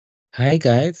Hi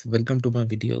guys, welcome to my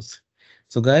videos.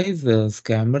 So guys,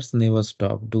 scammers never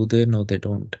stop, do they? No, they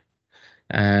don't.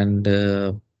 And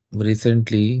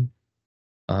recently,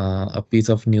 a piece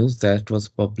of news that was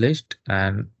published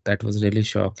and that was really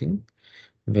shocking,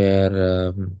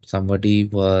 where somebody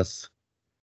was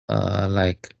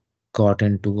like got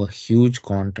into a huge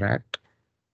contract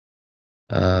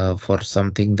for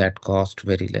something that cost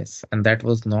very less. And that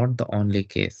was not the only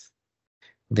case.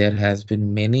 There has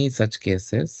been many such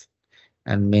cases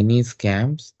and many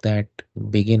scams that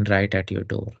begin right at your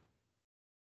door.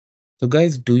 So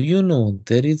guys, do you know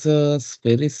there is a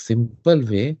very simple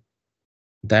way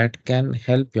that can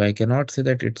help you? I cannot say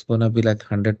that it's gonna be like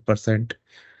 100%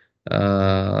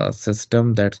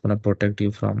 system that's gonna protect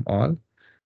you from all,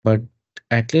 but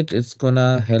at least it's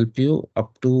gonna help you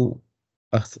up to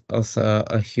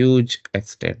a huge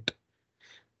extent.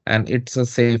 And it's a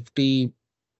safety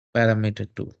parameter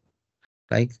too.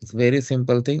 Like it's very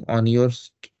simple thing on your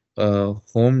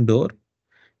home door.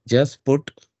 Just put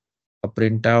a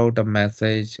printout, a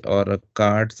message, or a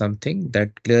card, something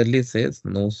that clearly says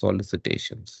no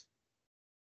solicitations.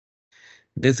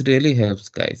 This really helps,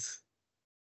 guys.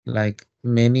 Like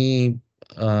many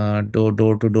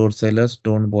door-to-door sellers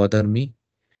don't bother me.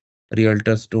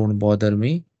 Realtors don't bother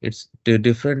me. It's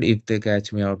different if they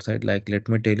catch me outside. Like, let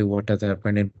me tell you what has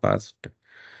happened in past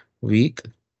week.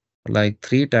 Like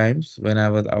three times when I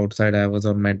was outside, I was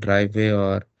on my driveway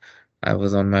or I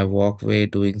was on my walkway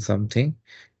doing something.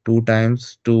 Two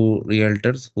times, two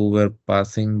realtors who were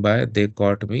passing by, they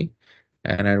caught me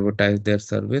and advertised their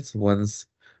service. Once,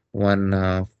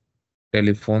 one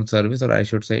telephone service, or I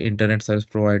should say, internet service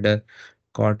provider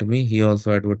caught me. He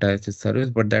also advertised his service,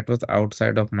 but that was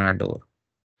outside of my door.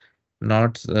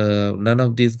 Not none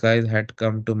of these guys had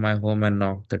come to my home and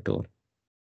knocked the door.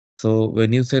 So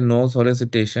when you say no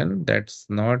solicitation, that's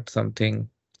not something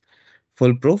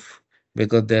foolproof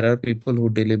because there are people who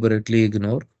deliberately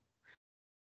ignore.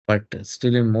 But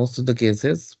still, in most of the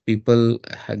cases, people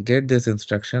get this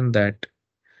instruction that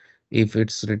if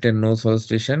it's written no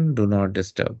solicitation, do not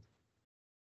disturb.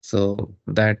 So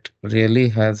that really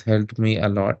has helped me a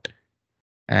lot.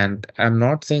 And I'm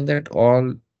not saying that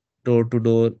all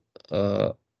door-to-door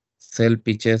uh, sell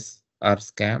pitches are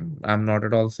scam. I'm not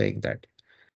at all saying that.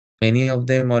 Many of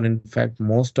them, or in fact,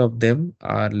 most of them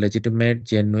are legitimate,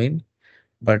 genuine.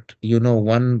 But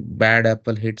one bad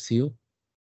apple hits you,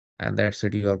 and that's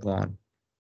it, you are gone.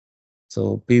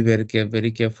 So be very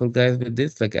careful, guys, with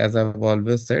this. Like as I've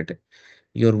always said,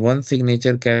 your one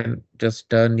signature can just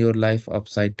turn your life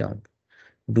upside down.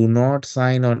 Do not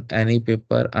sign on any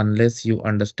paper unless you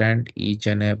understand each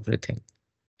and everything.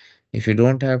 If you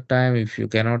don't have time, if you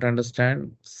cannot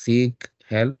understand, seek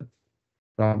help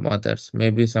from others.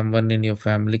 Maybe someone in your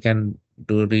family can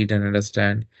do read and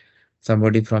understand,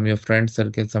 somebody from your friend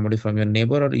circle, somebody from your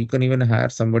neighbor, or you can even hire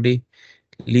somebody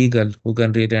legal who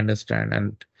can really understand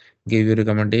and give you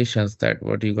recommendations that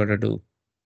what you gotta do.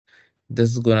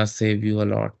 This is gonna save you a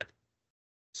lot.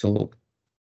 So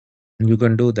you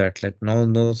can do that. Like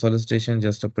no solicitation,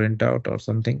 just a printout or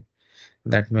something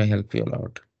that may help you a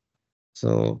lot.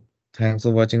 So thanks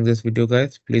for watching this video,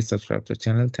 guys. Please subscribe to the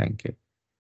channel. Thank you.